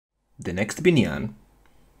The next binyan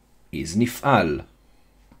is Nifal.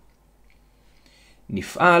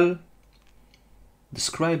 Nifal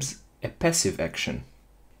describes a passive action,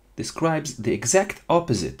 describes the exact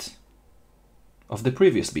opposite of the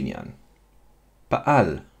previous binyan,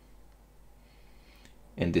 Pa'al.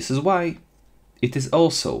 And this is why it is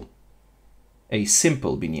also a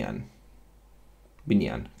simple binyan,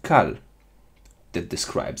 binyan kal, that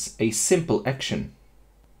describes a simple action.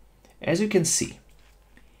 As you can see,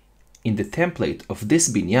 in the template of this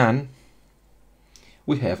binyan,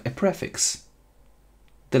 we have a prefix,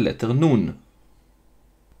 the letter nun.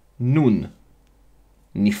 Nun,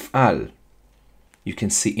 nif'al. You can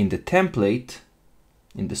see in the template,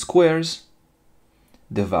 in the squares,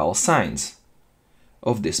 the vowel signs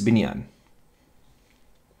of this binyan.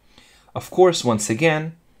 Of course, once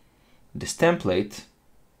again, this template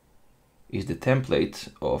is the template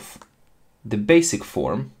of the basic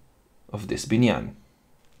form of this binyan,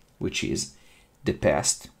 which is the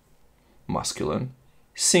past masculine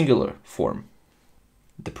singular form.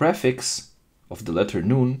 The prefix of the letter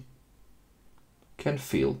nun can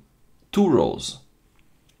fill two roles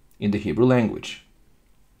in the Hebrew language.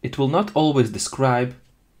 It will not always describe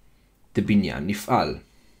the binyan nif'al.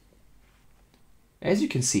 As you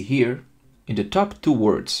can see here, in the top two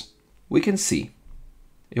words, we can see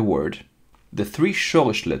a word, the three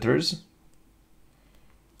shoresh letters,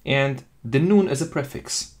 and the nun as a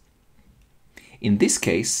prefix. In this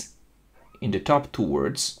case, in the top two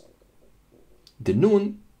words, the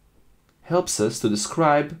nun helps us to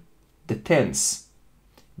describe the tense,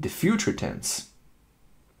 the future tense.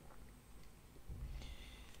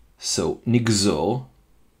 So, nigzor,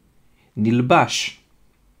 nilbash.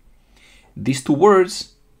 These two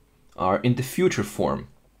words are in the future form,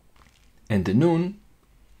 and the nun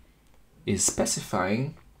is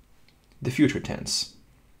specifying the future tense.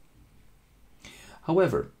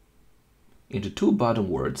 However, in the two bottom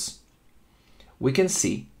words, we can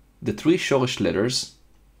see the three shoresh letters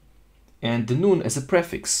and the nun as a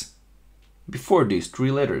prefix before these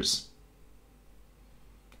three letters.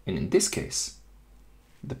 And in this case,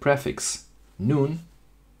 the prefix nun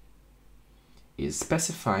is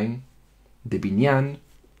specifying the binyan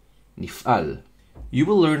nif'al. You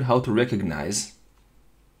will learn how to recognize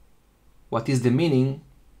what is the meaning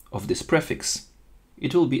of this prefix.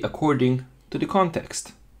 It will be according to the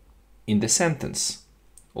context in the sentence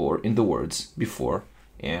or in the words before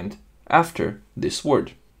and after this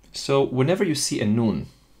word. So whenever you see a nun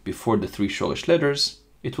before the three shoresh letters,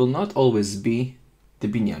 it will not always be the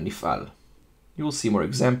binyan nif'al. You will see more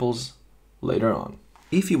examples later on.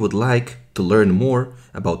 If you would like to learn more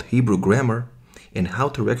about Hebrew grammar and how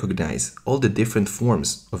to recognize all the different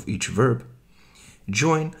forms of each verb,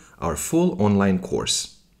 join our full online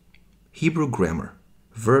course, Hebrew Grammar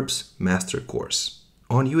Verbs Master Course,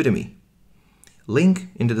 on Udemy. Link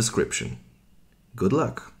in the description. Good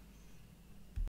luck!